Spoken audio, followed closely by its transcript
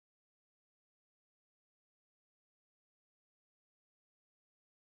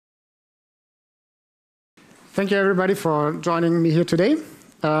Thank you, everybody, for joining me here today.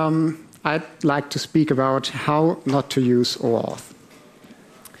 I'd like to speak about how not to use OAuth.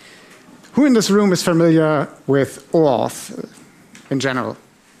 Who in this room is familiar with OAuth in general?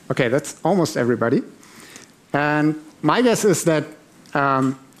 Okay, that's almost everybody. And my guess is that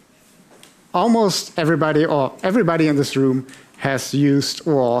almost everybody, or everybody in this room, has used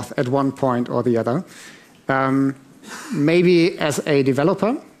OAuth at one point or the other. Maybe as a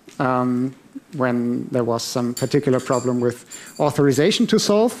developer, when there was some particular problem with authorization to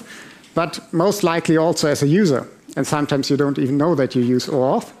solve, but most likely also as a user. And sometimes you don't even know that you use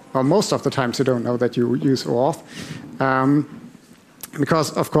OAuth, or most of the times you don't know that you use OAuth,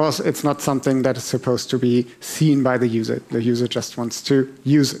 because, of course, it's not something that is supposed to be seen by the user. The user just wants to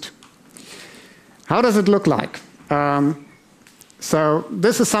use it. How does it look like? So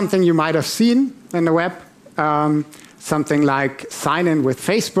this is something you might have seen in the web, something like sign in with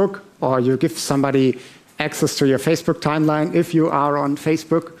Facebook, or you give somebody access to your Facebook timeline if you are on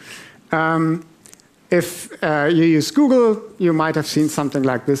Facebook. If you use Google, you might have seen something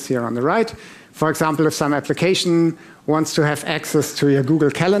like this here on the right. For example, if some application wants to have access to your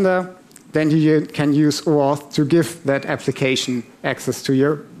Google Calendar, then you can use OAuth to give that application access to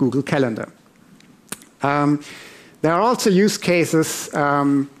your Google Calendar. There are also use cases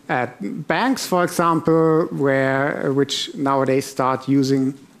at banks, for example, which nowadays start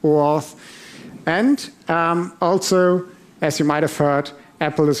using OAuth. And also, as you might have heard,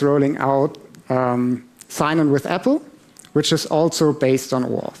 Apple is rolling out sign-in with Apple, which is also based on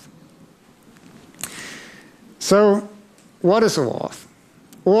OAuth. So what is OAuth?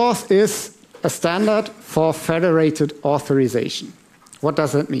 OAuth is a standard for federated authorization. What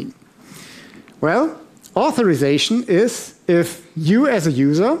does that mean? Well, authorization is if you as a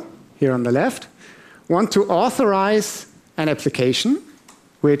user, here on the left, want to authorize an application,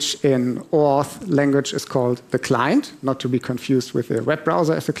 which in OAuth language is called the client, not to be confused with a web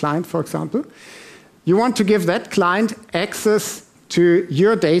browser as a client, for example. You want to give that client access to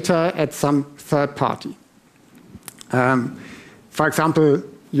your data at some third party. For example,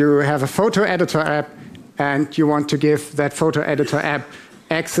 you have a photo editor app, and you want to give that photo editor app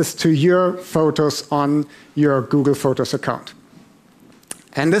access to your photos on your Google Photos account.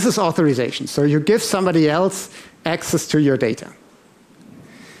 And this is authorization. So you give somebody else access to your data.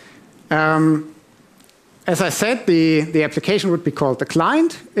 As I said, the application would be called the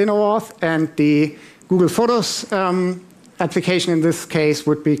client in OAuth, and the Google Photos application in this case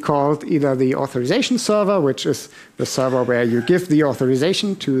would be called either the authorization server, which is the server where you give the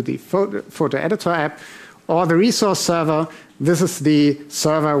authorization to the photo editor app, or the resource server. This is the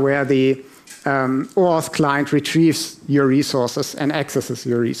server where the OAuth client retrieves your resources and accesses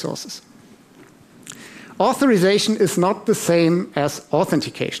your resources. Authorization is not the same as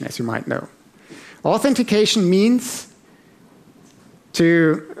authentication, as you might know. Authentication means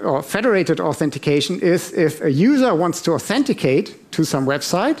or federated authentication is if a user wants to authenticate to some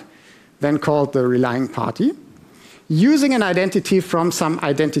website, then called the relying party, using an identity from some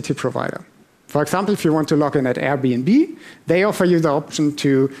identity provider. For example, if you want to log in at Airbnb, they offer you the option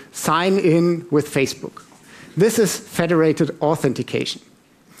to sign in with Facebook. This is federated authentication.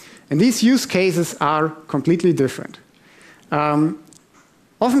 And these use cases are completely different.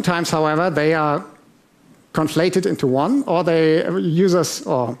 Oftentimes, however, they are conflated into one, or users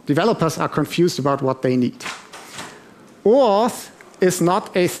or developers are confused about what they need. OAuth is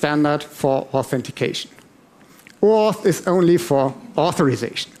not a standard for authentication. OAuth is only for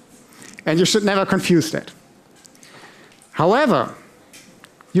authorization. And you should never confuse that. However,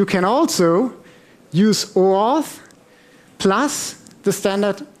 you can also use OAuth plus the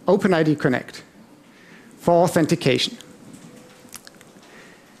standard OpenID Connect for authentication.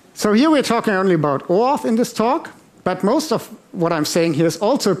 So here we're talking only about OAuth in this talk, but most of what I'm saying here is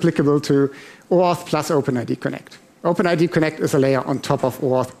also applicable to OAuth plus OpenID Connect. OpenID Connect is a layer on top of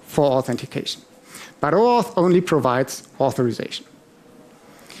OAuth for authentication. But OAuth only provides authorization.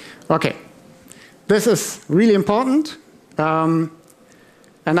 Okay, this is really important. And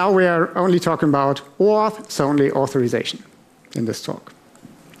now we are only talking about OAuth, so only authorization in this talk.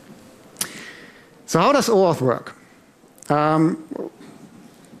 So how does OAuth work? From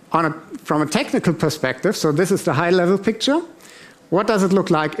a technical perspective, so this is the high-level picture, what does it look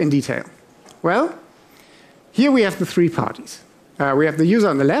like in detail? Well, here we have the three parties. We have the user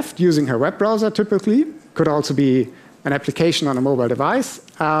on the left using her web browser typically, could also be an application on a mobile device,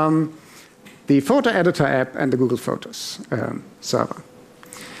 the photo editor app, and the Google Photos server.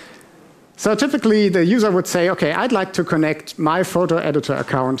 So typically, the user would say, OK, I'd like to connect my photo editor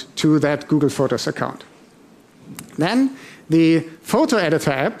account to that Google Photos account. Then the photo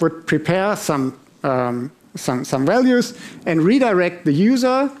editor app would prepare some some values and redirect the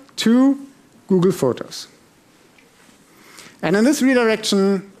user to Google Photos. And in this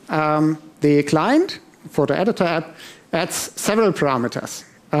redirection, the client, Photo Editor app, adds several parameters.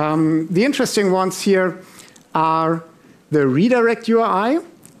 The interesting ones here are the redirect URI.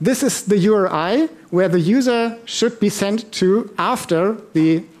 This is the URI where the user should be sent to after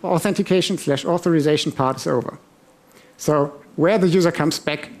the authentication/authorization part is over. So where the user comes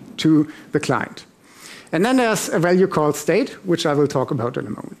back to the client. And then there's a value called state, which I will talk about in a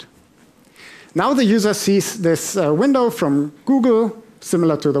moment. Now the user sees this window from Google,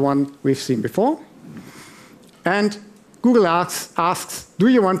 similar to the one we've seen before. And Google asks, do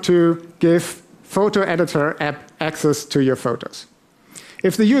you want to give Photo Editor app access to your photos?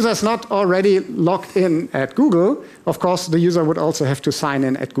 If the user is not already logged in at Google, of course, the user would also have to sign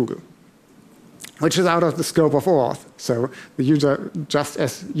in at Google, which is out of the scope of OAuth. So the user, just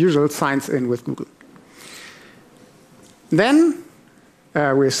as usual, signs in with Google. Then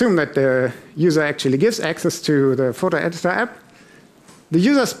we assume that the user actually gives access to the Photo Editor app. The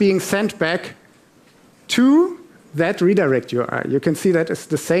user is being sent back to that redirect URI. You can see that it's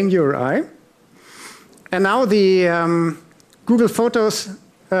the same URI. And now the Google Photos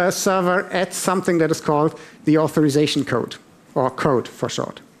server adds something that is called the authorization code, or code for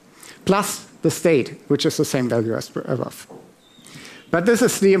short, plus the state, which is the same value as above. But this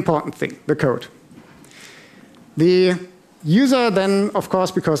is the important thing, the code. The user then, of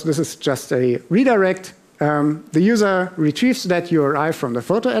course, because this is just a redirect, the user retrieves that URI from the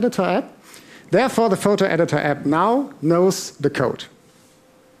Photo Editor app. Therefore, the Photo Editor app now knows the code.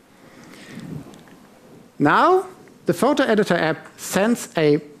 Now, the Photo Editor app sends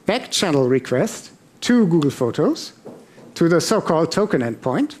a back-channel request to Google Photos, to the so-called token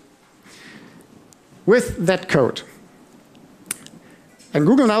endpoint, with that code. And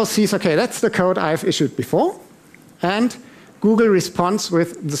Google now sees, OK, that's the code I've issued before. And Google responds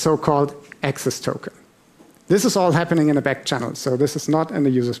with the so-called access token. This is all happening in a back channel, so this is not in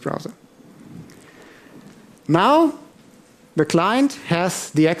the user's browser. Now, the client has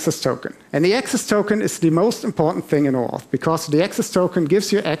the access token. And the access token is the most important thing in OAuth, because the access token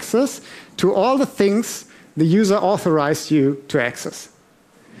gives you access to all the things the user authorized you to access.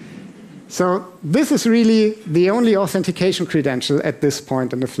 So this is really the only authentication credential at this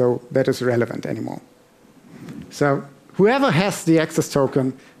point in the flow that is relevant anymore. So whoever has the access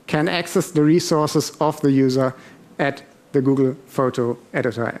token can access the resources of the user at the Google Photo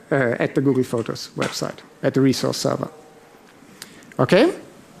Editor, at the Google Photos website, at the resource server. OK?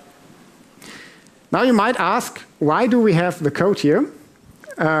 Now you might ask, why do we have the code here?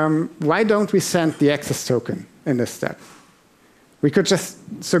 Why don't we send the access token in this step?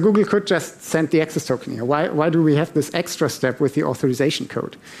 So Google could just send the access token here. Why do we have this extra step with the authorization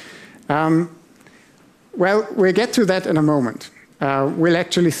code? Well, we'll get to that in a moment. We'll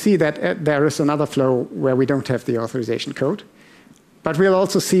actually see that there is another flow where we don't have the authorization code. But we'll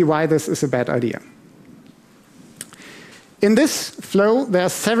also see why this is a bad idea. In this flow, there are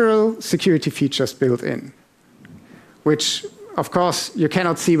several security features built in, which, of course, you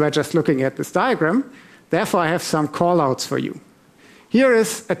cannot see by just looking at this diagram. Therefore, I have some callouts for you. Here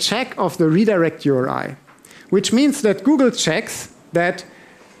is a check of the redirect URI, which means that Google checks that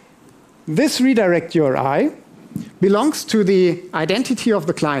this redirect URI belongs to the identity of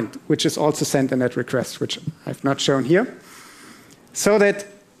the client, which is also sent in that request, which I've not shown here. So that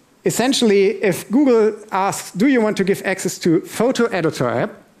essentially, if Google asks, do you want to give access to Photo Editor app,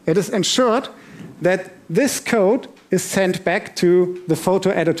 it is ensured that this code is sent back to the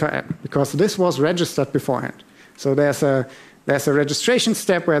Photo Editor app, because this was registered beforehand. So there's a registration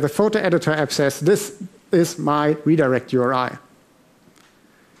step where the Photo Editor app says, this is my redirect URI.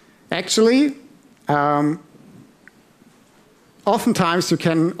 Actually, oftentimes you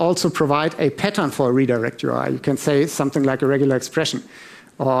can also provide a pattern for a redirect URI. You can say something like a regular expression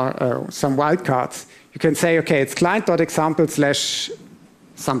or some wildcards. You can say, OK, it's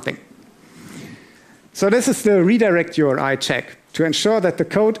client.example/something. So this is the redirect URI check to ensure that the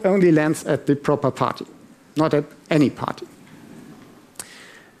code only lands at the proper party, not at any party.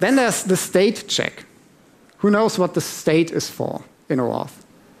 Then there's the state check. Who knows what the state is for in OAuth?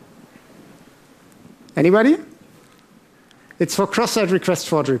 Anybody? It's for cross-site request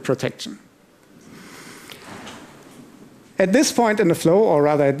forgery protection. At this point in the flow, or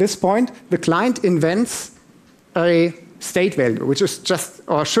rather at this point, the client invents a state value, which is just,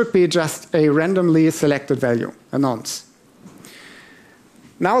 or should be just a randomly selected value, a nonce.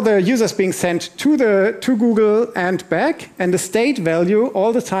 Now the user is being sent to Google and back, and the state value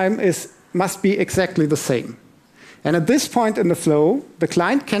all the time must be exactly the same. And at this point in the flow, the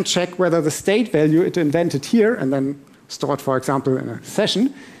client can check whether the state value it invented here and then stored, for example, in a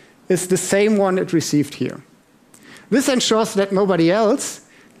session, is the same one it received here. This ensures that nobody else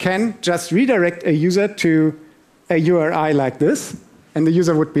can just redirect a user to a URI like this, and the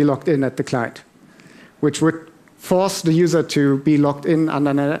user would be logged in at the client, which would force the user to be logged in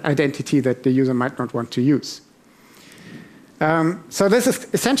under an identity that the user might not want to use. So this is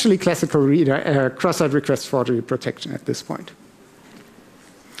essentially classical cross-site request forgery protection at this point.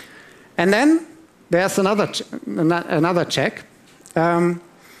 And then there's another check.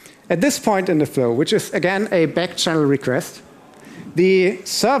 At this point in the flow, which is again a back-channel request, the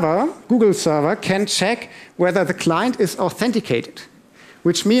server, Google server, can check whether the client is authenticated,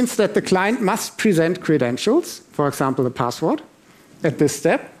 which means that the client must present credentials, for example, a password, at this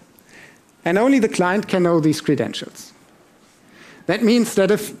step, and only the client can know these credentials. That means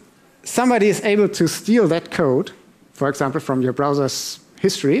that if somebody is able to steal that code, for example, from your browser's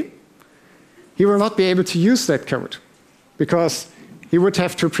history, he will not be able to use that code because he would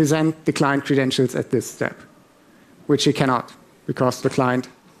have to present the client credentials at this step, which he cannot because the client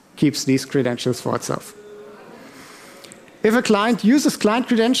keeps these credentials for itself. If a client uses client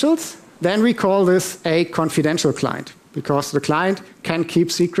credentials, then we call this a confidential client because the client can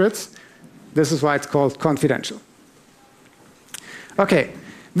keep secrets. This is why it's called confidential. Okay,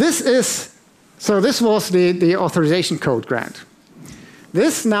 this was the authorization code grant.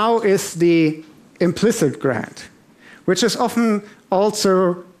 This now is the implicit grant, which is often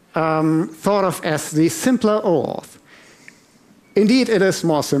also thought of as the simpler OAuth. Indeed, it is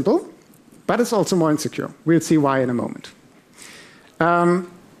more simple, but it's also more insecure. We'll see why in a moment.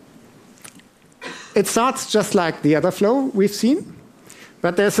 It starts just like the other flow we've seen,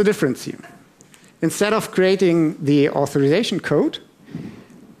 but there's a difference here. Instead of creating the authorization code,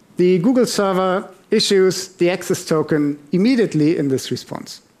 the Google server issues the access token immediately in this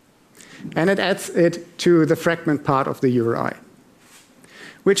response. And it adds it to the fragment part of the URI,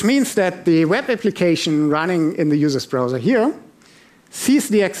 which means that the web application running in the user's browser here sees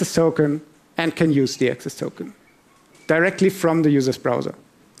the access token and can use the access token directly from the user's browser,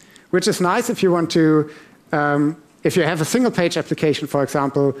 which is nice if you want to if you have a single-page application, for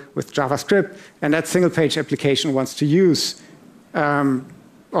example, with JavaScript, and that single-page application wants to use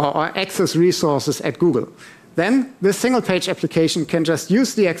or access resources at Google, then this single-page application can just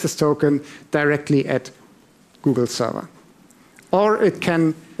use the access token directly at Google server. Or it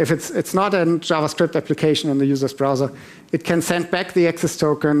can, if it's not a JavaScript application in the user's browser, it can send back the access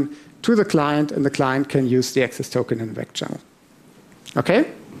token to the client, and the client can use the access token in the back channel.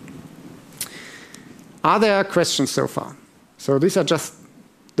 Okay? Are there questions so far? So these are just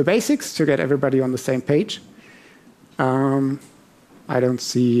the basics to get everybody on the same page. I don't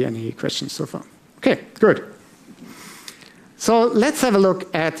see any questions so far. Okay, good. So let's have a look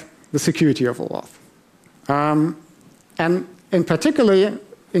at the security of OAuth. And in particular,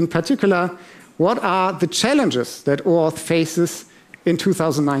 what are the challenges that OAuth faces in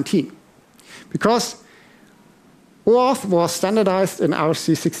 2019? Because OAuth was standardized in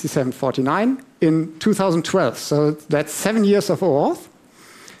RFC6749 in 2012, so that's 7 years of OAuth,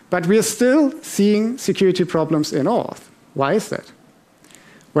 but we're still seeing security problems in OAuth. Why is that?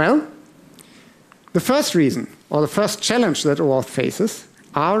 Well, the first reason, or the first challenge that OAuth faces,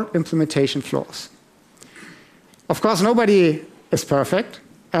 are implementation flaws. Of course, nobody is perfect,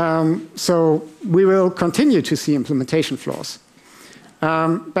 so we will continue to see implementation flaws.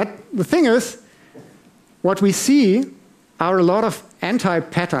 But the thing is, what we see are a lot of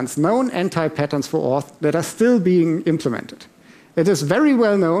anti-patterns, known anti-patterns for OAuth that are still being implemented. It is very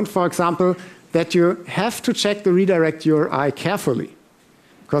well known, for example, that you have to check the redirect URI carefully.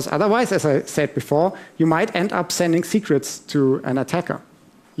 Because otherwise, as I said before, you might end up sending secrets to an attacker.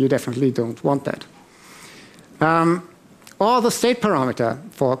 You definitely don't want that. Or the state parameter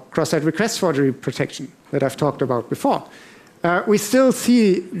for cross-site request forgery protection that I've talked about before. We still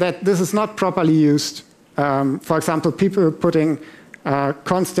see that this is not properly used. For example, people putting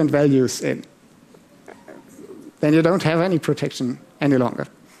constant values in. Then you don't have any protection any longer.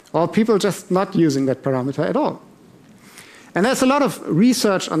 Or people just not using that parameter at all. And there's a lot of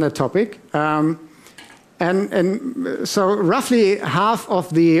research on that topic. And so roughly half of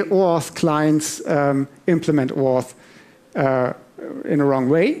the OAuth clients implement OAuth in a wrong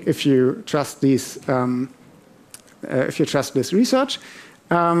way, if you trust these, if you trust this research.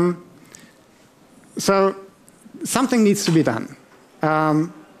 So something needs to be done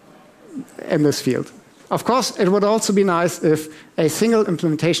in this field. Of course, it would also be nice if a single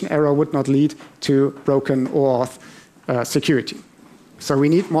implementation error would not lead to broken OAuth security. So we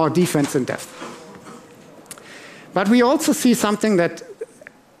need more defense in depth. But we also see something that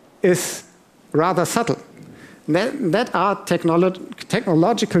is rather subtle. That are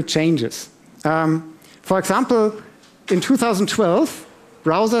technological changes. For example, in 2012,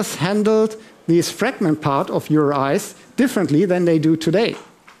 browsers handled this fragment part of URIs differently than they do today.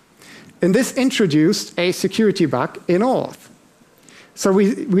 And this introduced a security bug in OAuth. So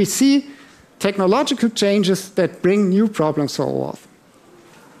we see technological changes that bring new problems for OAuth.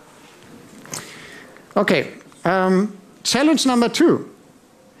 Okay, challenge number 2.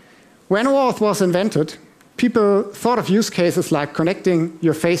 When OAuth was invented, people thought of use cases like connecting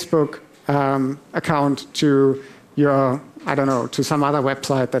your Facebook account to your, I don't know, to some other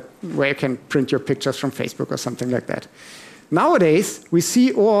website where you can print your pictures from Facebook or something like that. Nowadays, we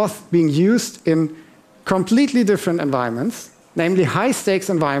see OAuth being used in completely different environments, namely high-stakes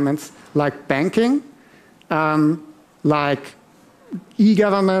environments like banking, like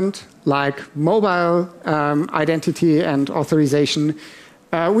e-government, like mobile identity and authorization.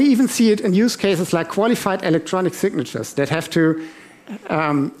 We even see it in use cases like qualified electronic signatures that have to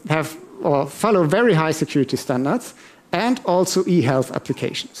have or follow very high security standards, and also e-health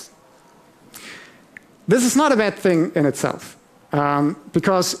applications. This is not a bad thing in itself,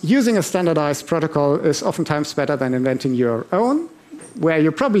 because using a standardized protocol is oftentimes better than inventing your own, where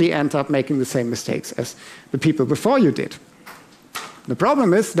you probably end up making the same mistakes as the people before you did. The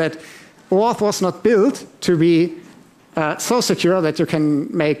problem is that OAuth was not built to be so secure that you can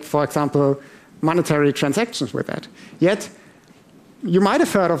make, for example, monetary transactions with that. Yet, you might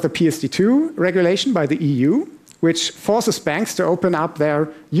have heard of the PSD2 regulation by the EU, which forces banks to open up their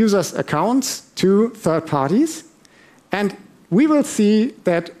users' accounts to third parties. And we will see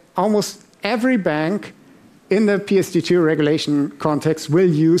that almost every bank in the PSD2 regulation context will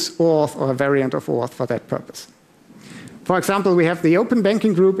use OAuth or a variant of OAuth for that purpose. For example, we have the Open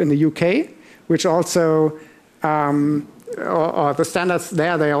Banking Group in the UK, which also, or the standards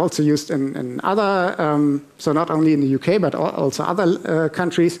there, they are also used in other, so not only in the UK, but also other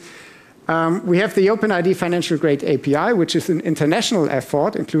countries. We have the OpenID Financial Grade API, which is an international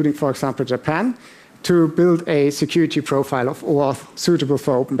effort, including, for example, Japan, to build a security profile of OAuth suitable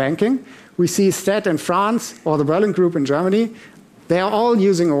for open banking. We see STAT in France or the Berlin Group in Germany. They are all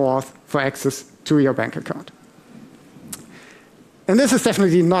using OAuth for access to your bank account. And this is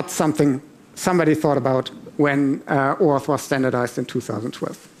definitely not something somebody thought about when OAuth was standardized in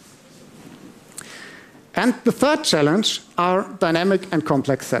 2012. And the third challenge are dynamic and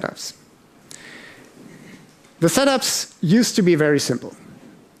complex setups. The setups used to be very simple.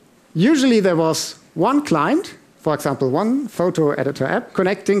 Usually there was one client, for example, one photo editor app,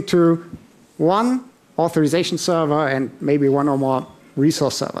 connecting to one authorization server and maybe one or more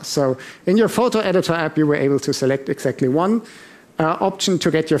resource servers. So in your photo editor app, you were able to select exactly one option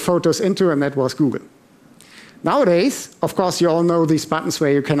to get your photos into, and that was Google. Nowadays, of course, you all know these buttons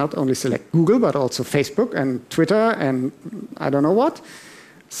where you can not only select Google, but also Facebook and Twitter and I don't know what.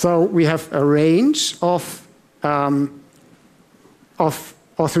 So we have a range of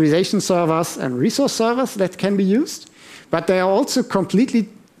authorization servers and resource servers that can be used, but they are also completely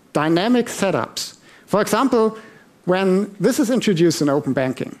dynamic setups. For example, when this is introduced in open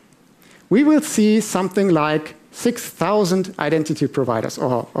banking, we will see something like 6,000 identity providers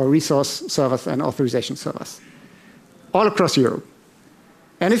or resource servers and authorization servers all across Europe.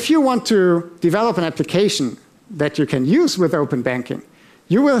 And if you want to develop an application that you can use with open banking,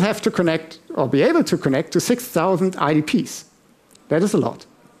 you will have to connect or be able to connect to 6,000 IDPs. That is a lot.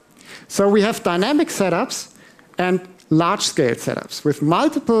 So we have dynamic setups and large-scale setups with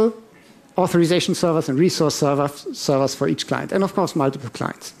multiple authorization servers and resource servers for each client, and of course multiple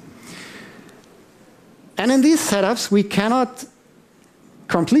clients. And in these setups, we cannot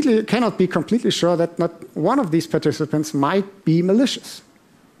be completely sure that not one of these participants might be malicious.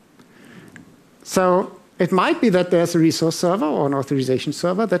 So it might be that there's a resource server or an authorization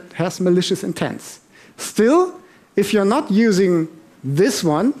server that has malicious intents. Still, if you're not using this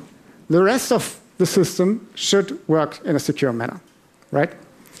one, the rest of the system should work in a secure manner, right?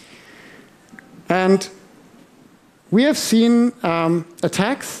 And we have seen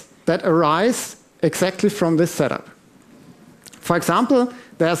attacks that arise exactly from this setup. For example,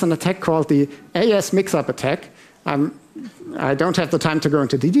 there's an attack called the AS mix-up attack. I don't have the time to go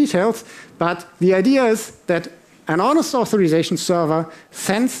into the details, but the idea is that an honest authorization server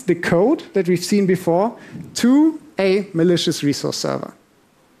sends the code that we've seen before to a malicious resource server,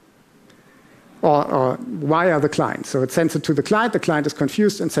 or via the client. So it sends it to the client is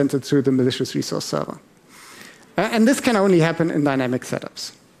confused and sends it to the malicious resource server. And this can only happen in dynamic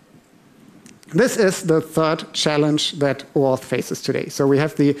setups. This is the third challenge that OAuth faces today. So we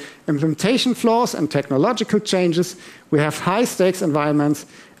have the implementation flaws and technological changes, we have high stakes environments,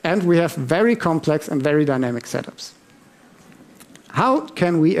 and we have very complex and very dynamic setups. How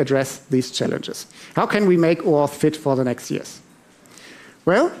can we address these challenges? How can we make OAuth fit for the next years?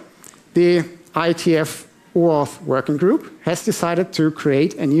 Well, the IETF OAuth Working Group has decided to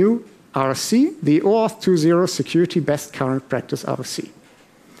create a new RFC, the OAuth 2.0 Security Best Current Practice RFC.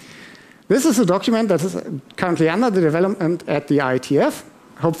 This is a document that is currently under the development at the IETF,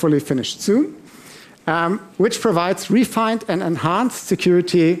 hopefully finished soon, which provides refined and enhanced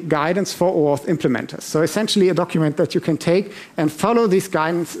security guidance for OAuth implementers. So essentially a document that you can take and follow these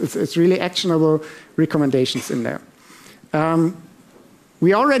guidance. It's really actionable recommendations in there.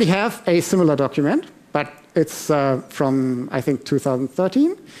 We already have a similar document, but it's from, I think,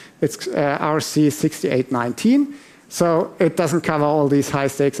 2013. It's RFC6819. So it doesn't cover all these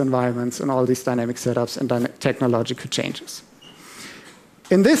high-stakes environments and all these dynamic setups and technological changes.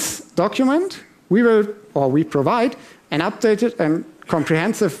 In this document, we provide an updated and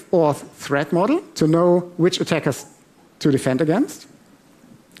comprehensive OAuth threat model to know which attackers to defend against.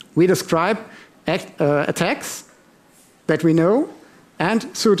 We describe attacks that we know and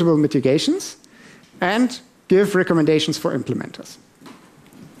suitable mitigations, and give recommendations for implementers.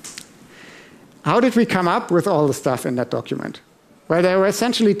 How did we come up with all the stuff in that document? Well, there were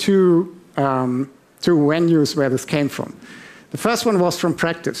essentially two venues where this came from. The first one was from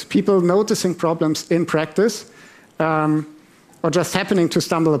practice, people noticing problems in practice, or just happening to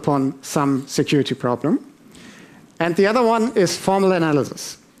stumble upon some security problem. And the other one is formal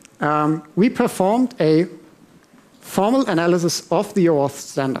analysis. We performed a formal analysis of the OAuth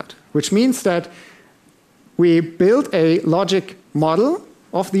standard, which means that we built a logic model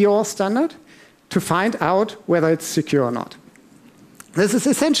of the OAuth standard to find out whether it's secure or not. This is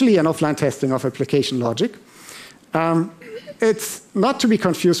essentially an offline testing of application logic. It's not to be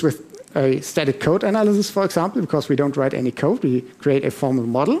confused with a static code analysis, for example, because we don't write any code. We create a formal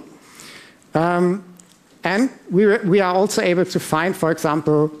model. And we are also able to find, for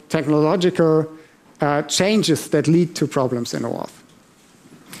example, technological changes that lead to problems in OAuth.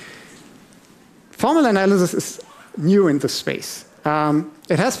 Formal analysis is new in this space.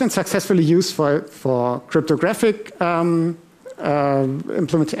 It has been successfully used for cryptographic for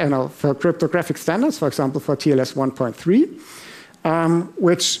cryptographic standards, for example, for TLS 1.3,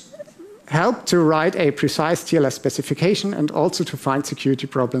 which help to write a precise TLS specification and also to find security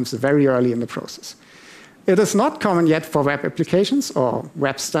problems very early in the process. It is not common yet for web applications or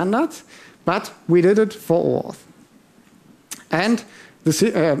web standards, but we did it for OAuth. And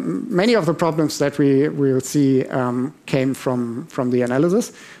many of the problems that we will see came from the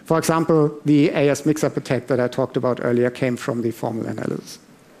analysis. For example, the AS mix-up attack that I talked about earlier came from the formal analysis.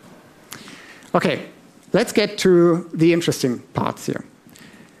 Okay, let's get to the interesting parts here.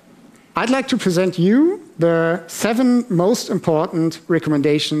 I'd like to present you the 7 most important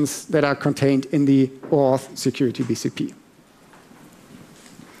recommendations that are contained in the OAuth Security BCP.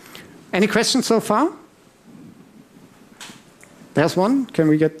 Any questions so far? There's one. Can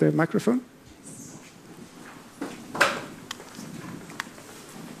we get the microphone?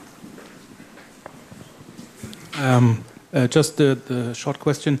 Just the short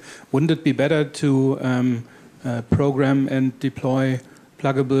question. Wouldn't it be better to program and deploy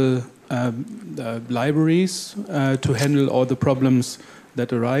pluggable libraries to handle all the problems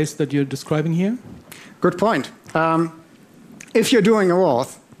that arise that you're describing here? Good point. If you're doing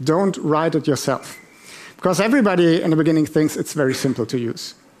OAuth, don't write it yourself. Because everybody in the beginning thinks it's very simple to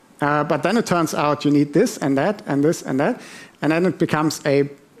use. But then it turns out you need this and that and this and that. And then it becomes a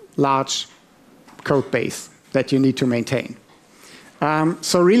large code base that you need to maintain.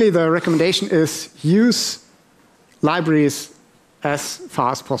 So really the recommendation is use libraries as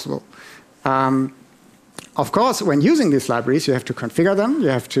far as possible. Of course, when using these libraries, you have to configure them. You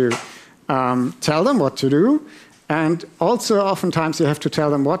have to tell them what to do. And also, oftentimes, you have to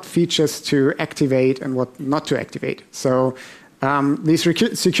tell them what features to activate and what not to activate. So these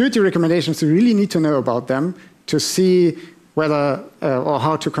security recommendations, you really need to know about them to see whether or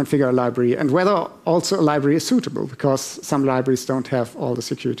how to configure a library and whether also a library is suitable, because some libraries don't have all the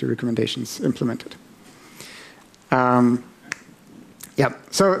security recommendations implemented. Yeah,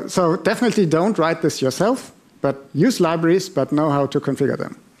 so definitely don't write this yourself, but use libraries, but know how to configure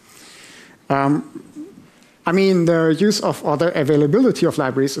them. I mean, the use of or the availability of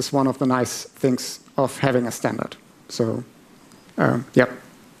libraries is one of the nice things of having a standard. So, yeah.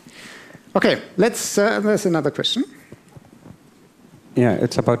 Okay, there's another question. Yeah,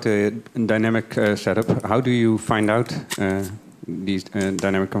 it's about the dynamic setup. How do you find out these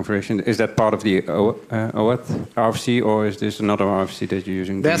dynamic configuration. Is that part of the OAuth RFC, or is this another RFC that you're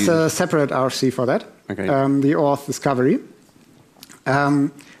using? There's a separate RFC for that, okay. The OAuth Discovery.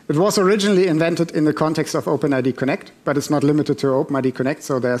 It was originally invented in the context of OpenID Connect, but it's not limited to OpenID Connect,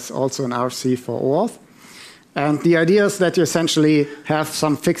 so there's also an RFC for OAuth. And the idea is that you essentially have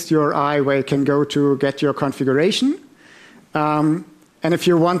some fixed URI where you can go to get your configuration. And if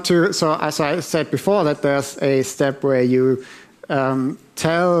you want to, so as I said before, that there's a step where you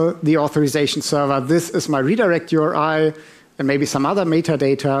tell the authorization server, this is my redirect URI, and maybe some other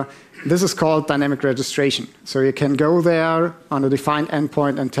metadata. This is called dynamic registration. So you can go there on a defined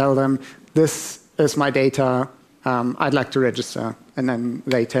endpoint and tell them, this is my data, I'd like to register. And then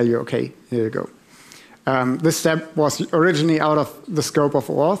they tell you, okay, here you go. This step was originally out of the scope of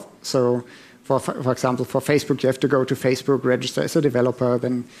OAuth. So for example, for Facebook, you have to go to Facebook, register as a developer,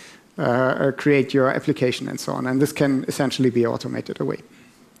 then create your application and so on. And this can essentially be automated away.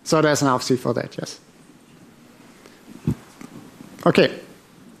 So there's an RFC for that, yes. Okay,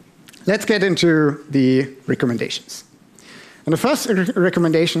 let's get into the recommendations. And the first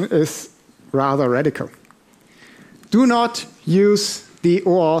recommendation is rather radical. Do not use the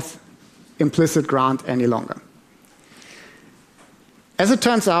OAuth implicit grant any longer. As it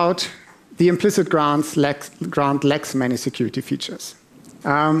turns out, the implicit grant lacks many security features.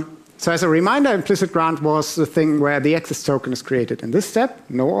 So as a reminder, implicit grant was the thing where the access token is created in this step,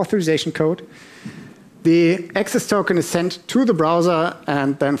 no authorization code. The access token is sent to the browser,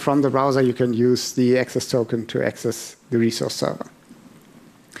 and then from the browser you can use the access token to access the resource server.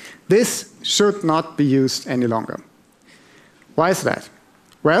 This should not be used any longer. Why is that?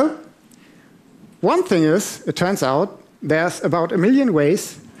 Well, one thing is, it turns out, there's about 1 million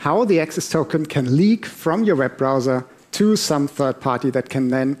ways how the access token can leak from your web browser to some third party that can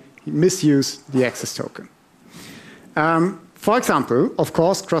then misuse the access token. For example, of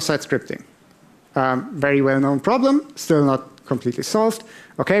course, cross-site scripting. Very well-known problem, still not completely solved.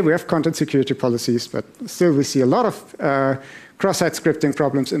 Okay, we have content security policies, but still we see a lot of cross-site scripting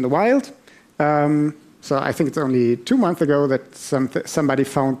problems in the wild. So I think it's only 2 months ago that somebody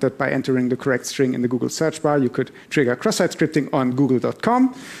found that by entering the correct string in the Google search bar, you could trigger cross-site scripting on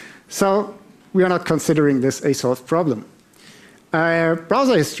google.com. So we are not considering this a solved problem.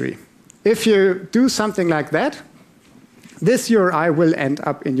 Browser history. If you do something like that, this URI will end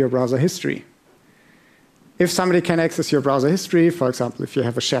up in your browser history. If somebody can access your browser history, for example, if you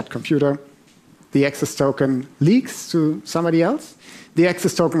have a shared computer, the access token leaks to somebody else. The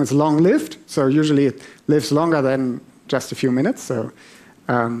access token is long-lived, so usually it lives longer than just a few minutes. So,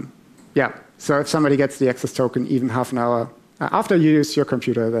 yeah. So if somebody gets the access token even half an hour after you use your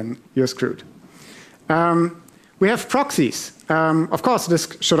computer, then you're screwed. We have proxies. Of course, this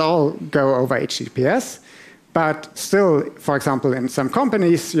should all go over HTTPS, but still, for example, in some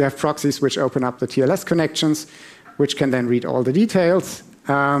companies, you have proxies which open up the TLS connections, which can then read all the details.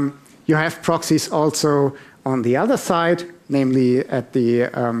 You have proxies also on the other side, namely at the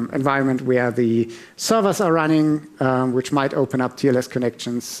environment where the servers are running, which might open up TLS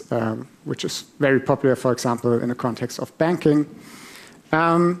connections, which is very popular, for example, in the context of banking.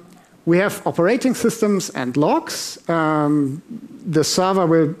 We have operating systems and logs. The server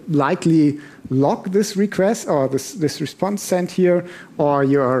will likely log this request or this response sent here, or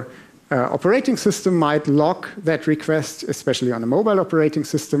your operating system might log that request, especially on a mobile operating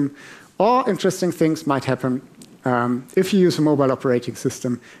system. Or interesting things might happen if you use a mobile operating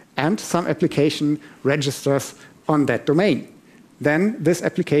system and some application registers on that domain. Then this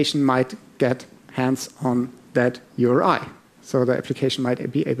application might get hands on that URI. So the application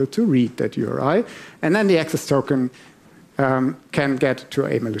might be able to read that URI, and then the access token can get to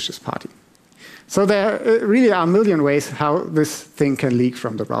a malicious party. So there really are a million ways how this thing can leak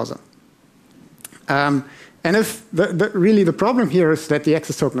from the browser. And if really the problem here is that the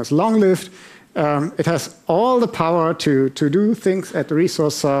access token is long-lived, it has all the power to do things at the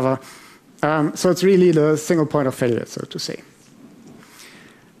resource server. So it's really the single point of failure, so to say.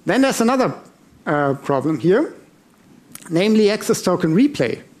 Then there's another problem here, namely access token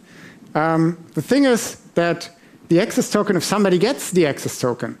replay. The thing is that the access token, if somebody gets the access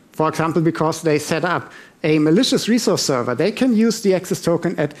token, for example, because they set up a malicious resource server, they can use the access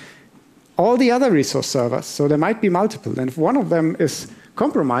token at all the other resource servers. So there might be multiple. And if one of them is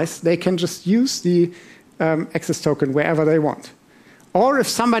compromised, they can just use the access token wherever they want. Or if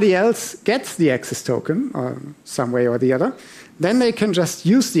somebody else gets the access token, some way or the other, then they can just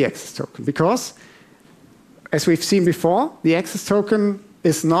use the access token. Because, as we've seen before, the access token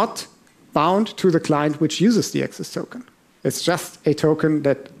is not bound to the client which uses the access token. It's just a token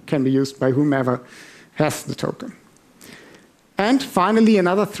that can be used by whomever has the token. And finally,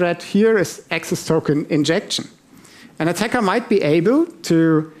 another threat here is access token injection. An attacker might be able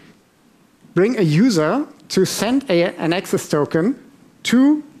to bring a user to send an access token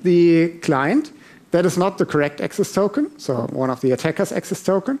to the client that is not the correct access token, so one of the attacker's access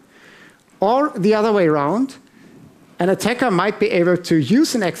token, or the other way around. An attacker might be able to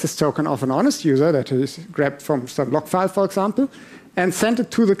use an access token of an honest user that is grabbed from some log file, for example, and send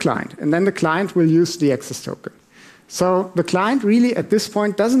it to the client. And then the client will use the access token. So the client really, at this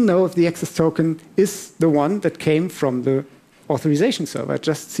point, doesn't know if the access token is the one that came from the authorization server. It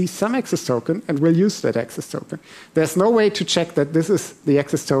just sees some access token and will use that access token. There's no way to check that this is the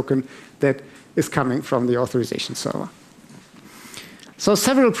access token that is coming from the authorization server. So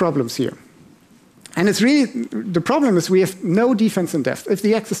several problems here. And it's really, the problem is we have no defense in depth. If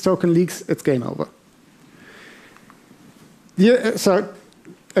the access token leaks, it's game over. So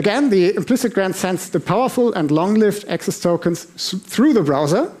again, the implicit grant sends the powerful and long-lived access tokens through the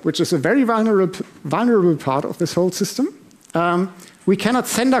browser, which is a very vulnerable part of this whole system. We cannot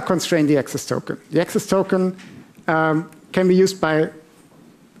sender constrain the access token. The access token can be used by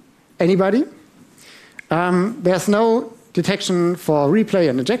anybody. There's no detection for replay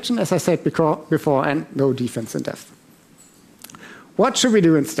and injection, as I said before, and no defense in depth. What should we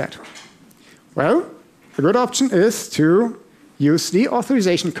do instead? Well, a good option is to use the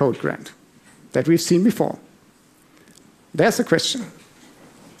authorization code grant that we've seen before. There's a question.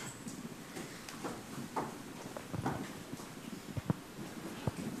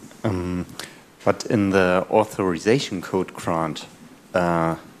 But in the authorization code grant,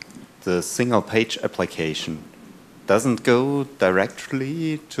 the single-page application doesn't go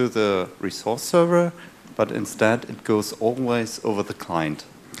directly to the resource server, but instead it goes always over the client.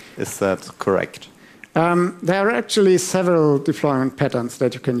 Is that correct? There are actually several deployment patterns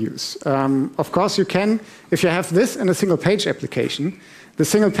that you can use. Of course, you can, if you have this in a single-page application, the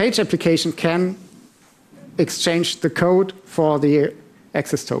single-page application can exchange the code for the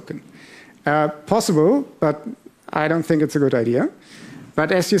access token. Possible, but I don't think it's a good idea.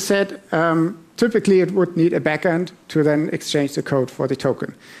 But as you said, typically it would need a backend to then exchange the code for the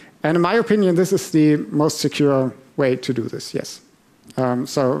token. And in my opinion, this is the most secure way to do this, yes.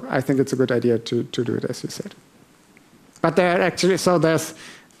 So I think it's a good idea to do it, as you said. But there are actually, so there's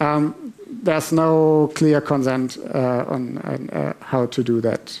no clear consent on how to do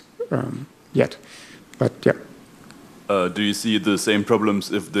that yet. But yeah. Do you see the same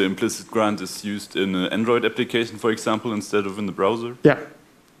problems if the implicit grant is used in an Android application, for example, instead of in the browser? Yeah,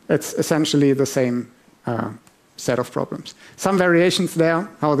 it's essentially the same set of problems. Some variations there,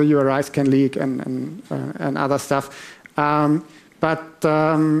 how the URIs can leak and other stuff. But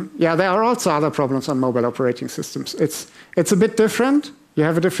yeah, there are also other problems on mobile operating systems. It's a bit different. You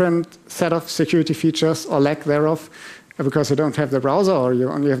have a different set of security features or lack thereof because you don't have the browser, or you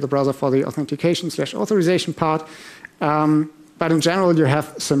only have the browser for the authentication/authorization part. But in general, you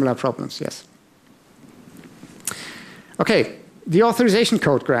have similar problems, yes. Okay, the authorization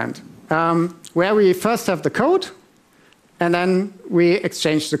code grant, where we first have the code, and then we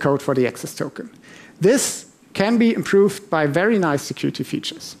exchange the code for the access token. This can be improved by very nice security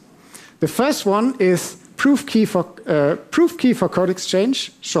features. The first one is proof key for code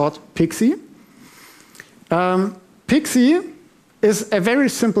exchange, short PKC. PKC is a very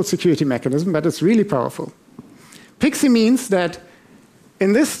simple security mechanism, but it's really powerful. PKC means that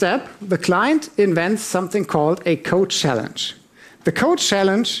in this step, the client invents something called a code challenge. The code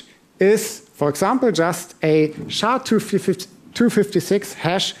challenge is, for example, just a SHA-256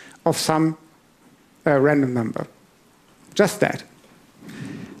 hash of some random number. Just that.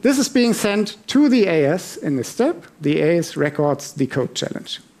 This is being sent to the AS in this step. The AS records the code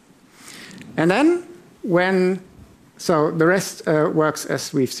challenge. And then so the rest works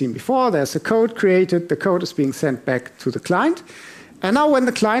as we've seen before. There's a code created. The code is being sent back to the client. And now when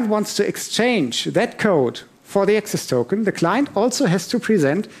the client wants to exchange that code for the access token, the client also has to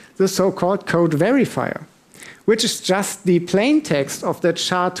present the so-called code verifier, which is just the plain text of that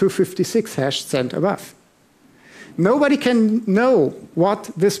SHA-256 hash sent above. Nobody can know what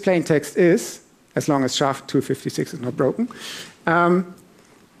this plain text is, as long as SHA-256 is not broken,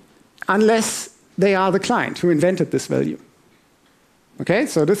 unless they are the client who invented this value. Okay,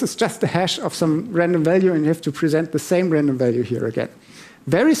 so this is just the hash of some random value, and you have to present the same random value here again.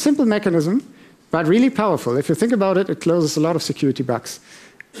 Very simple mechanism, but really powerful. If you think about it, it closes a lot of security bugs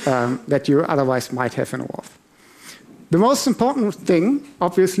that you otherwise might have in OAuth. The most important thing,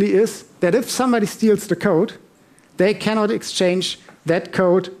 obviously, is that if somebody steals the code, they cannot exchange that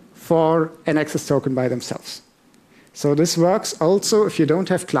code for an access token by themselves. So this works also if you don't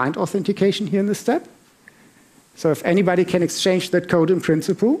have client authentication here in this step. So if anybody can exchange that code in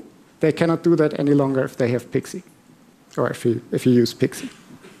principle, they cannot do that any longer if they have PXE, or if you use PXE.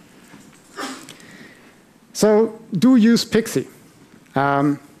 So do use PXE.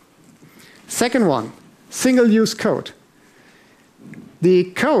 Second one, single-use code. The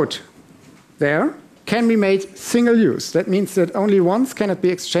code there can be made single-use. That means that only once can it be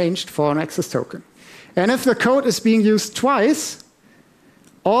exchanged for an access token. And if the code is being used twice,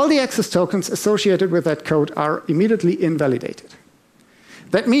 all the access tokens associated with that code are immediately invalidated.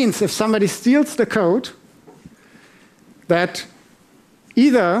 That means if somebody steals the code, that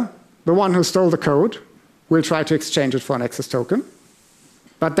either the one who stole the code will try to exchange it for an access token,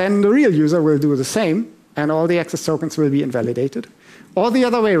 but then the real user will do the same, and all the access tokens will be invalidated. Or the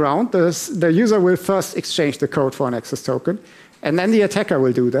other way around, the user will first exchange the code for an access token, and then the attacker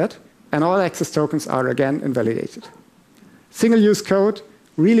will do that, and all access tokens are again invalidated. Single-use code,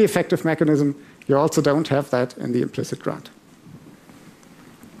 really effective mechanism. You also don't have that in the implicit grant.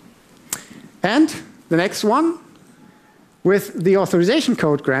 And the next one, with the authorization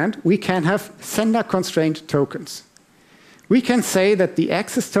code grant, we can have sender-constrained tokens. We can say that the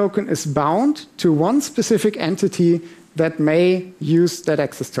access token is bound to one specific entity that may use that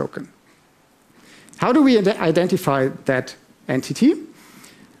access token. How do we identify that entity?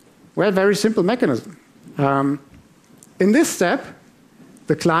 Well, very simple mechanism. In this step,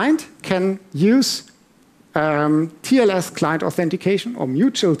 the client can use TLS client authentication or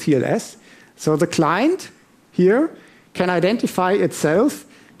mutual TLS. So the client here can identify itself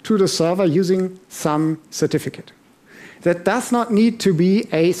to the server using some certificate. That does not need to be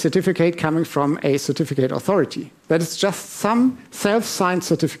a certificate coming from a certificate authority. That is just some self-signed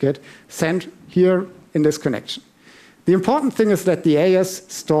certificate sent here in this connection. The important thing is that the AS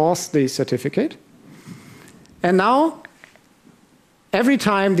stores the certificate. And now, every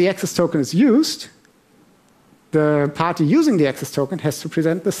time the access token is used, the party using the access token has to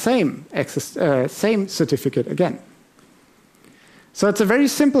present the same certificate again. So it's a very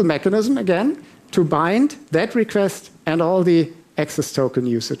simple mechanism, again, to bind that request and all the access token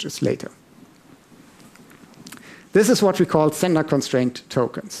usages later. This is what we call sender-constrained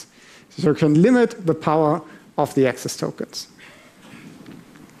tokens. So you can limit the power of the access tokens.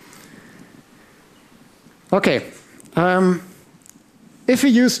 Okay. If we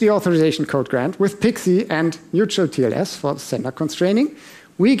use the authorization code grant with PXE and mutual TLS for the sender constraining,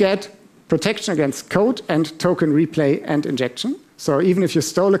 we get protection against code and token replay and injection. So even if you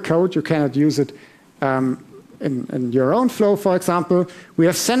stole a code, you cannot use it in your own flow, for example. We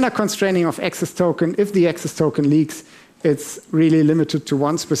have sender constraining of access token. If the access token leaks, it's really limited to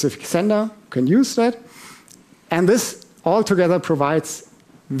one specific sender who can use that. And this altogether provides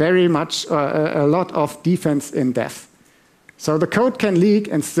very much a lot of defense in depth. So the code can leak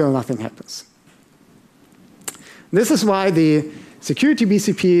and still nothing happens. This is why the security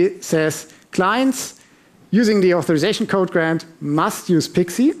BCP says clients using the authorization code grant must use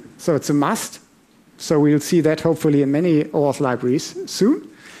PXE. So it's a must. So we'll see that hopefully in many OAuth libraries soon.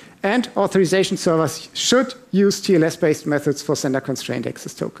 And authorization servers should use TLS-based methods for sender-constrained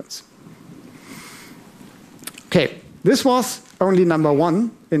access tokens. Okay, this was only number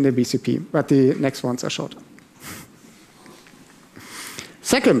 1 in the BCP, but the next ones are shorter.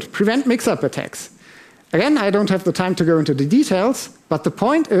 Second, prevent mix-up attacks. Again, I don't have the time to go into the details, but the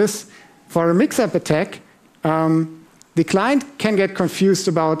point is, for a mix-up attack, the client can get confused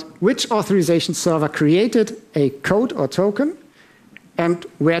about which authorization server created a code or token and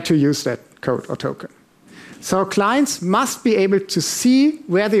where to use that code or token. So clients must be able to see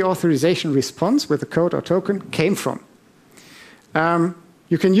where the authorization response with the code or token came from.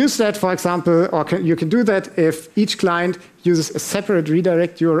 You can use that, for example, or you can do that if each client uses a separate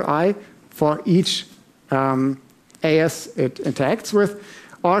redirect URI for each AS it interacts with.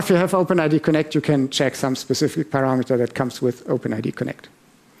 Or if you have OpenID Connect, you can check some specific parameter that comes with OpenID Connect.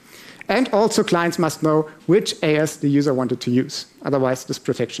 And also clients must know which AS the user wanted to use. Otherwise, this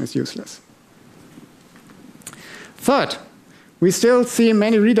protection is useless. Third, we still see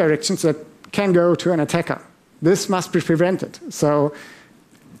many redirections that can go to an attacker. This must be prevented. So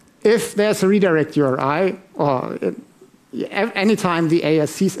if there's a redirect URI, or anytime the AS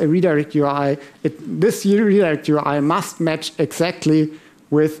sees a redirect URI, this redirect URI must match exactly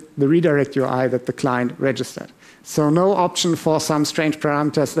with the redirect URI that the client registered. So no option for some strange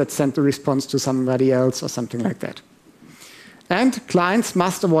parameters that send the response to somebody else or something like that. And clients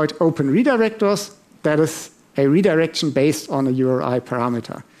must avoid open redirectors. That is a redirection based on a URI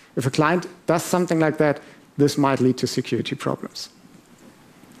parameter. If a client does something like that, this might lead to security problems.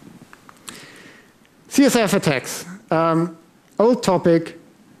 CSF attacks. Old topic.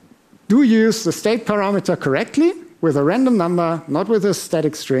 do use the state parameter correctly with a random number, not with a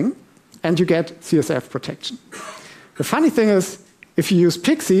static string, and you get CSF protection. The funny thing is, if you use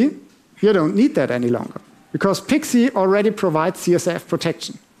PXE, you don't need that any longer, because PXE already provides CSF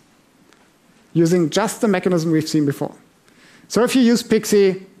protection using just the mechanism we've seen before. So if you use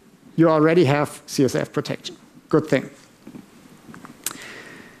PXE, you already have CSF protection. Good thing.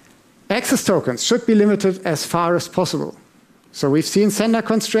 Access tokens should be limited as far as possible. So we've seen sender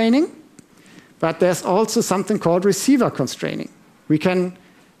constraining, but there's also something called receiver constraining.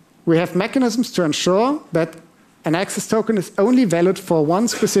 We have mechanisms to ensure that an access token is only valid for one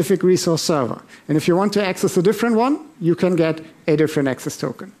specific resource server. And if you want to access a different one, you can get a different access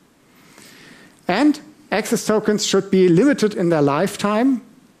token. And access tokens should be limited in their lifetime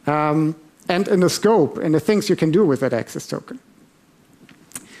and in the scope, in the things you can do with that access token.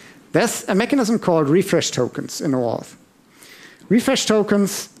 There's a mechanism called refresh tokens in OAuth. Refresh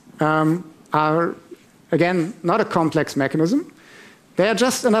tokens are, again, not a complex mechanism. They are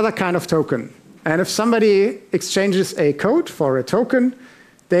just another kind of token. And if somebody exchanges a code for a token,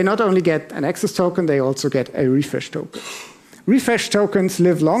 they not only get an access token, they also get a refresh token. Refresh tokens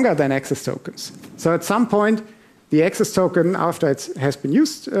live longer than access tokens. So at some point, the access token, after it has been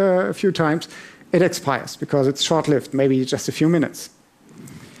used a few times, it expires because it's short-lived, maybe just a few minutes.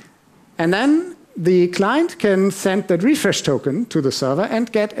 And then the client can send that refresh token to the server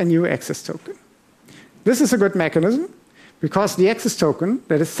and get a new access token. This is a good mechanism because the access token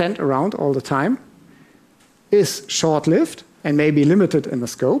that is sent around all the time is short-lived and may be limited in the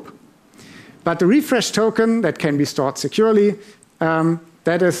scope. But the refresh token that can be stored securely,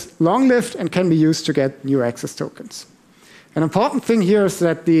 that is long-lived and can be used to get new access tokens. An important thing here is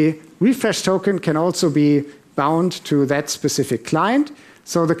that the refresh token can also be bound to that specific client.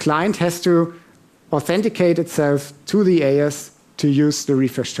 So the client has to authenticate itself to the AS to use the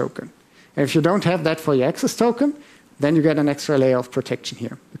refresh token. And if you don't have that for your access token, then you get an extra layer of protection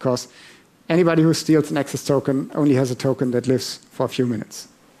here, because anybody who steals an access token only has a token that lives for a few minutes.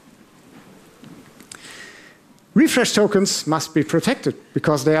 Refresh tokens must be protected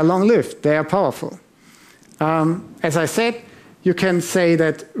because they are long-lived, they are powerful. As I said, you can say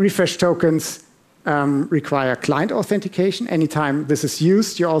that refresh tokens require client authentication. Anytime this is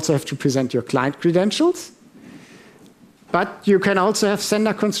used, you also have to present your client credentials. But you can also have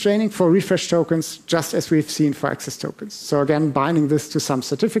sender constraining for refresh tokens, just as we've seen for access tokens. So again, binding this to some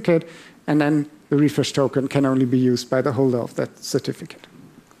certificate, and then the refresh token can only be used by the holder of that certificate.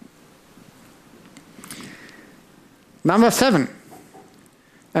 Number 7,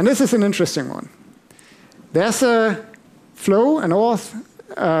 and this is an interesting one. There's a flow, an OAuth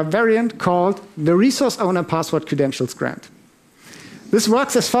variant called the Resource Owner Password Credentials Grant. This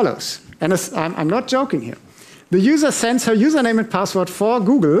works as follows, and I'm not joking here. The user sends her username and password for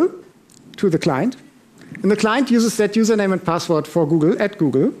Google to the client, and the client uses that username and password for Google at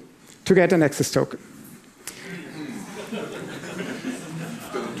Google to get an access token.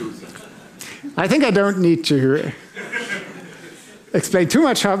 I think I don't need to explain too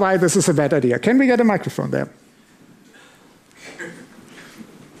much why this is a bad idea. Can we get a microphone there?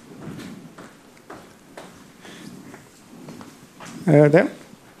 There? There?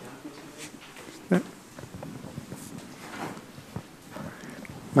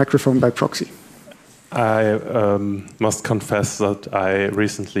 Microphone by proxy. I must confess that I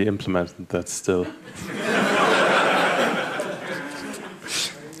recently implemented that still.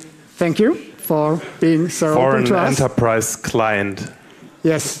 Thank you for being so open to us. For an enterprise client.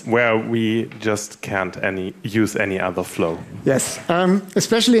 Yes. Where we just can't use any other flow. Yes.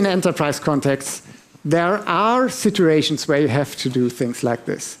 Especially in enterprise context, there are situations where you have to do things like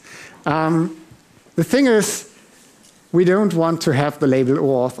this. The thing is, we don't want to have the label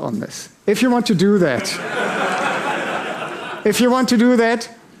OAuth on this. If you want to do that,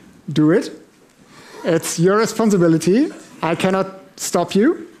 do it. It's your responsibility. I cannot stop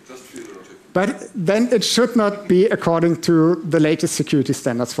you. But then it should not be according to the latest security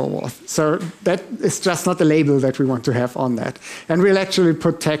standards for OAuth. So that is just not the label that we want to have on that. And we'll actually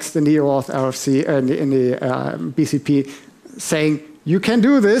put text in the OAuth RFC, in the BCP, saying you can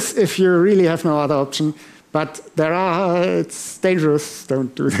do this if you really have no other option. But it's dangerous.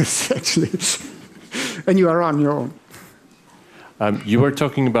 Don't do this, actually. And you are on your own. You were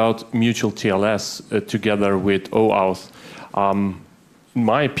talking about mutual TLS together with OAuth. In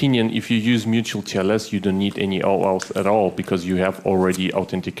my opinion, if you use mutual TLS, you don't need any OAuth at all because you have already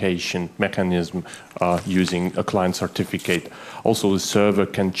authentication mechanism using a client certificate. Also, the server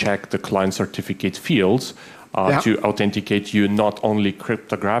can check the client certificate fields to authenticate you not only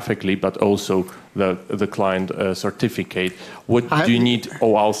cryptographically but also the client certificate. What do you need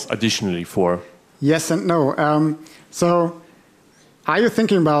OAuth additionally for? Yes and no. So are you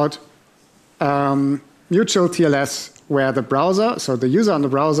thinking about mutual TLS where the browser, so the user on the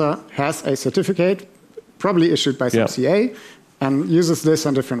browser has a certificate, probably issued by some CA, and uses this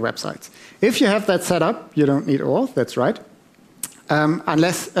on different websites? If you have that set up, you don't need OAuth, that's right.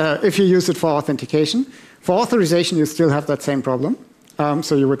 Unless if you use it for authentication. For authorization, you still have that same problem,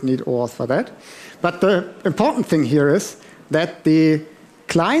 so you would need OAuth for that. But the important thing here is that the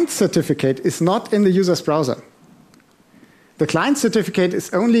client certificate is not in the user's browser. The client certificate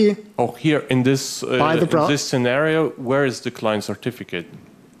is only here in this scenario. Where is the client certificate?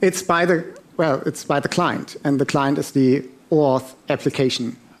 It's by the client, and the client is the OAuth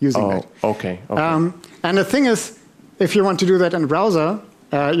application using that. Okay. And the thing is, if you want to do that in the browser,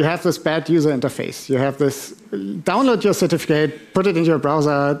 you have this bad user interface. You have this, download your certificate, put it into your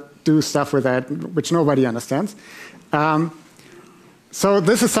browser, do stuff with that, which nobody understands. So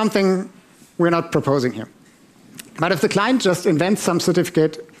this is something we're not proposing here. But if the client just invents some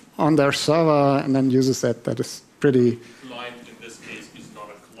certificate on their server and then uses that, that is pretty... Client in this case is not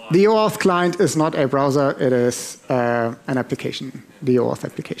a client. The OAuth client is not a browser, it is an application, the OAuth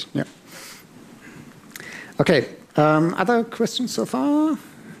application, yeah. Okay, other questions so far?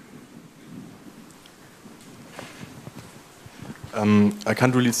 I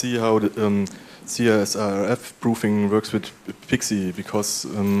can't really see how the CSRF proofing works with PXE, because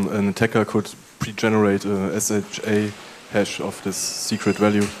an attacker could pre-generate a SHA hash of this secret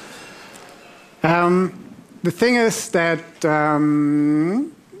value. The thing is that,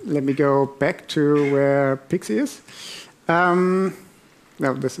 let me go back to where PXE is.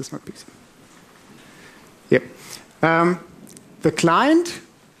 No, this is not PXE. Yep. The client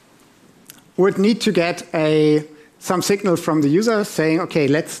would need to get some signal from the user saying, okay,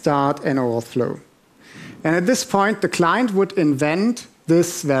 let's start an OAuth flow. And at this point, the client would invent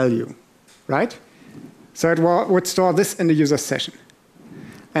this value, right? So it would store this in the user session.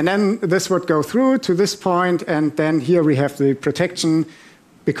 And then this would go through to this point, and then here we have the protection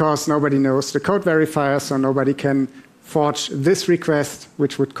because nobody knows the code verifier, so nobody can forge this request,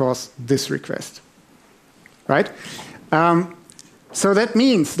 which would cause this request, right? So that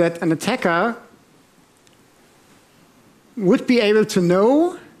means that an attacker would be able to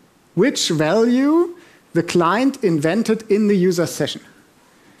know which value the client invented in the user session.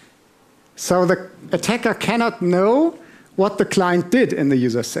 So the attacker cannot know what the client did in the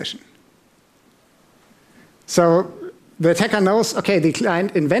user session. So the attacker knows, okay, the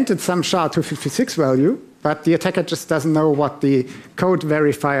client invented some SHA-256 value, but the attacker just doesn't know what the code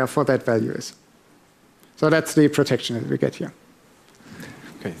verifier for that value is. So that's the protection that we get here.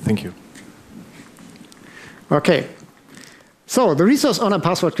 Okay, thank you. Okay. So the resource owner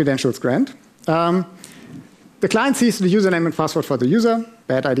password credentials grant. The client sees the username and password for the user.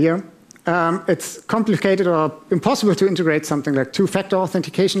 Bad idea. It's complicated or impossible to integrate something like two-factor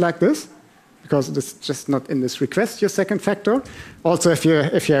authentication like this, because it's just not in this request, your second factor. Also, if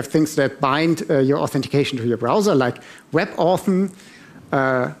you have things that bind your authentication to your browser, like WebAuthn,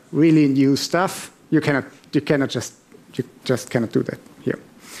 really new stuff, you just cannot do that here.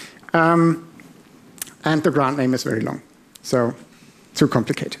 And the grant name is very long, so too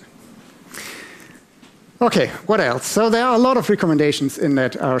complicated. Okay, what else? So there are a lot of recommendations in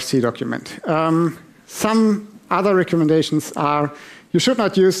that RFC document. Some other recommendations are you should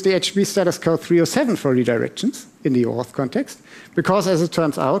not use the HTTP status code 307 for redirections in the OAuth context, because as it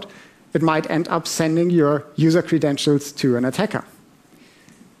turns out, it might end up sending your user credentials to an attacker.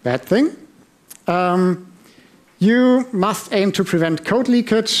 Bad thing. You must aim to prevent code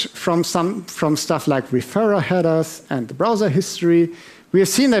leakage from stuff like referrer headers and the browser history. We have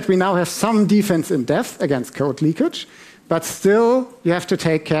seen that we now have some defense in depth against code leakage, but still you have to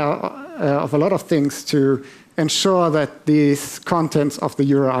take care of a lot of things to ensure that these contents of the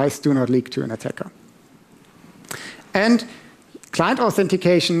URIs do not leak to an attacker. And client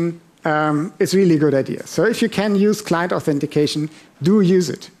authentication is really a good idea. So if you can use client authentication, do use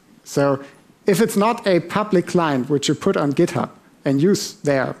it. So if it's not a public client which you put on GitHub and use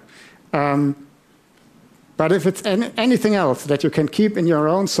there, but if it's anything else that you can keep in your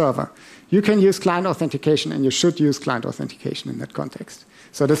own server, you can use client authentication, and you should use client authentication in that context.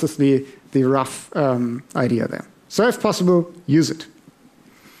 So this is the rough idea there. So if possible, use it.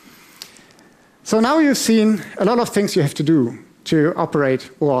 So now you've seen a lot of things you have to do to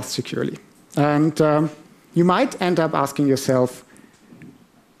operate OAuth securely. And you might end up asking yourself,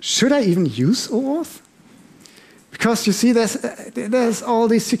 should I even use OAuth? Because you see, there's all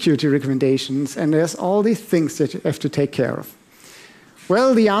these security recommendations, and there's all these things that you have to take care of.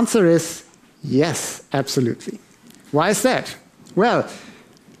 Well, the answer is yes, absolutely. Why is that? Well,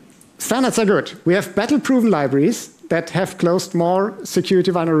 standards are good. We have battle-proven libraries that have closed more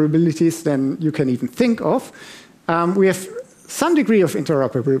security vulnerabilities than you can even think of. We have some degree of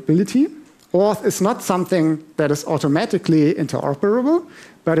interoperability. OAuth is not something that is automatically interoperable,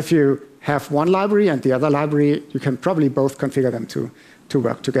 but if you have one library and the other library, you can probably both configure them to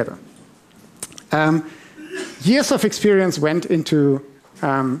work together. Years of experience went into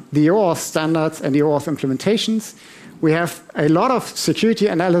the OAuth standards and the OAuth implementations. We have a lot of security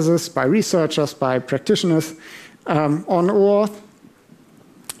analysis by researchers, by practitioners on OAuth.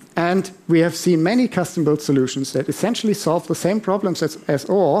 And we have seen many custom-built solutions that essentially solve the same problems as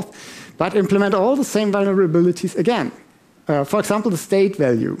OAuth, but implement all the same vulnerabilities again. For example, the state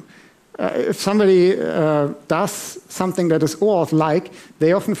value. If somebody does something that is OAuth-like,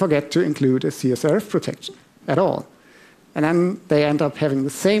 they often forget to include a CSRF protection at all. And then they end up having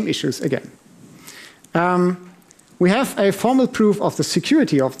the same issues again. We have a formal proof of the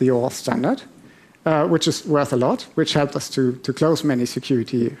security of the OAuth standard, which is worth a lot, which helped us to close many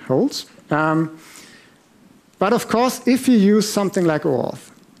security holes. But of course, if you use something like OAuth,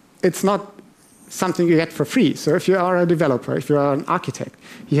 it's not something you get for free. So if you are a developer, if you are an architect,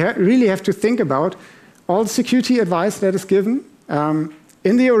 you really have to think about all the security advice that is given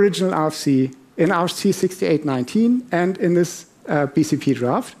in the original RFC, in RFC6819, and in this BCP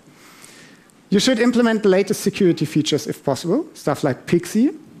draft. You should implement the latest security features if possible, stuff like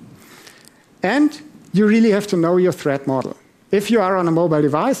PXE. And you really have to know your threat model. If you are on a mobile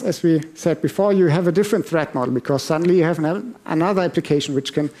device, as we said before, you have a different threat model because suddenly you have another application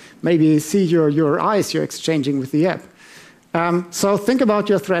which can maybe see your eyes you're exchanging with the app. So think about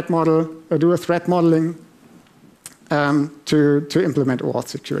your threat model, do a threat modeling to implement OAuth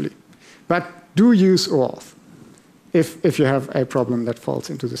securely. But do use OAuth if you have a problem that falls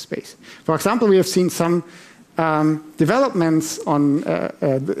into the space. For example, we have seen some developments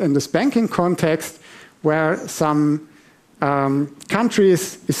in this banking context where some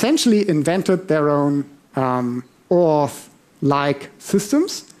countries essentially invented their own OAuth-like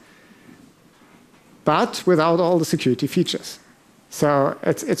systems, but without all the security features. So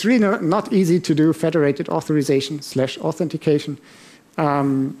it's really not easy to do federated authorization / authentication.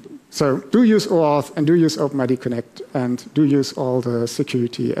 So do use OAuth and do use OpenID Connect and do use all the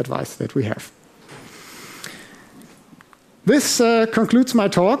security advice that we have. This concludes my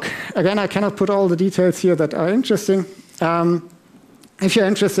talk. Again, I cannot put all the details here that are interesting. If you're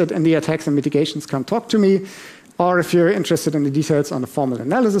interested in the attacks and mitigations, come talk to me. Or if you're interested in the details on the formal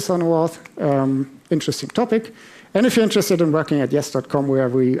analysis on OAuth, interesting topic. And if you're interested in working at yes.com, where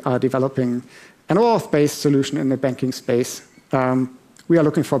we are developing an OAuth-based solution in the banking space, we are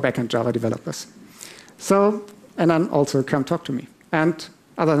looking for backend Java developers. So, and then also come talk to me. And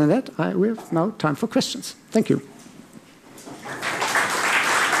other than that, we have now time for questions. Thank you.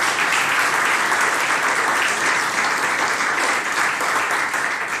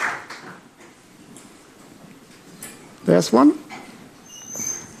 There's one.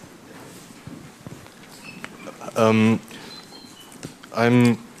 I'm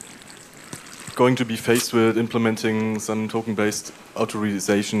going to be faced with implementing some token-based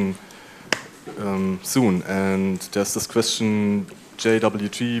authorization soon, and there's this question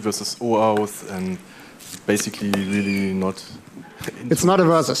JWT versus OAuth, and basically really not. It's not a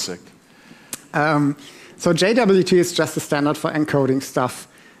versus. So JWT is just a standard for encoding stuff,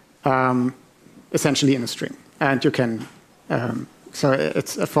 essentially in a string. And you can, so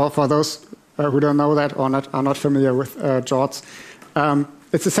it's for those who don't know that or are not familiar with JWT,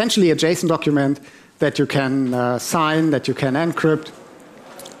 it's essentially a JSON document that you can sign, that you can encrypt,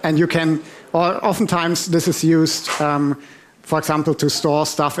 and you can, or oftentimes this is used, for example, to store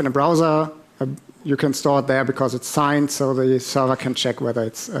stuff in a browser. You can store it there because it's signed, so the server can check whether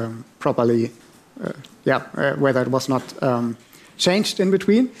it's properly, whether it was not changed in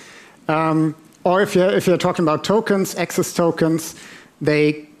between. Or if you're talking about tokens, access tokens,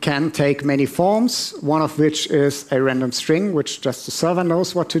 they can take many forms, one of which is a random string, which just the server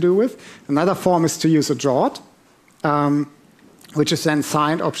knows what to do with. Another form is to use a JWT, which is then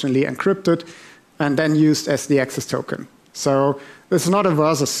signed, optionally encrypted, and then used as the access token. So this is not a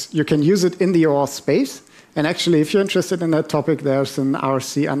versus. You can use it in the OAuth space. And actually, if you're interested in that topic, there's an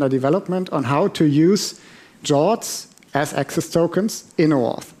RFC under development on how to use JWTs as access tokens in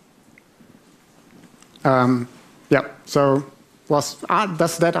OAuth. So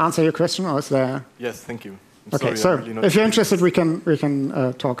does that answer your question, or is there? Yes, thank you. Okay, so if you're interested, we can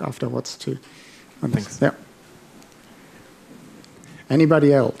talk afterwards too. Thanks. Yeah.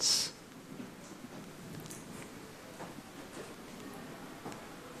 Anybody else?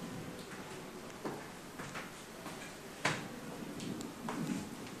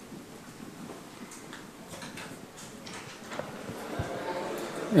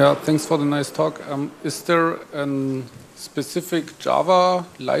 Yeah, thanks for the nice talk. Is there a specific Java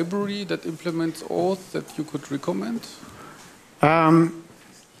library that implements OAuth that you could recommend?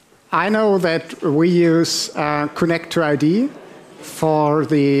 I know that we use Connect to ID for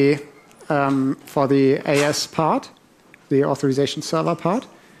the AS part, the authorization server part,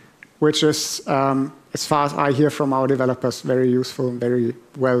 which is, as far as I hear from our developers, very useful and very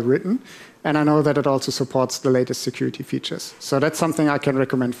well written. And I know that it also supports the latest security features. So that's something I can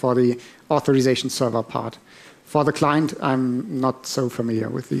recommend for the authorization server part. For the client, I'm not so familiar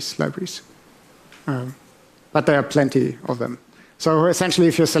with these libraries. But there are plenty of them. So essentially,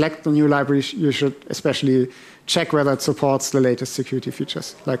 if you select the new library, you should especially check whether it supports the latest security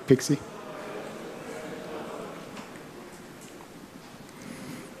features, like Pixie.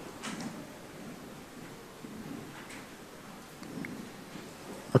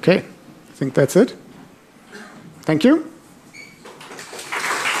 OK, I think that's it. Thank you.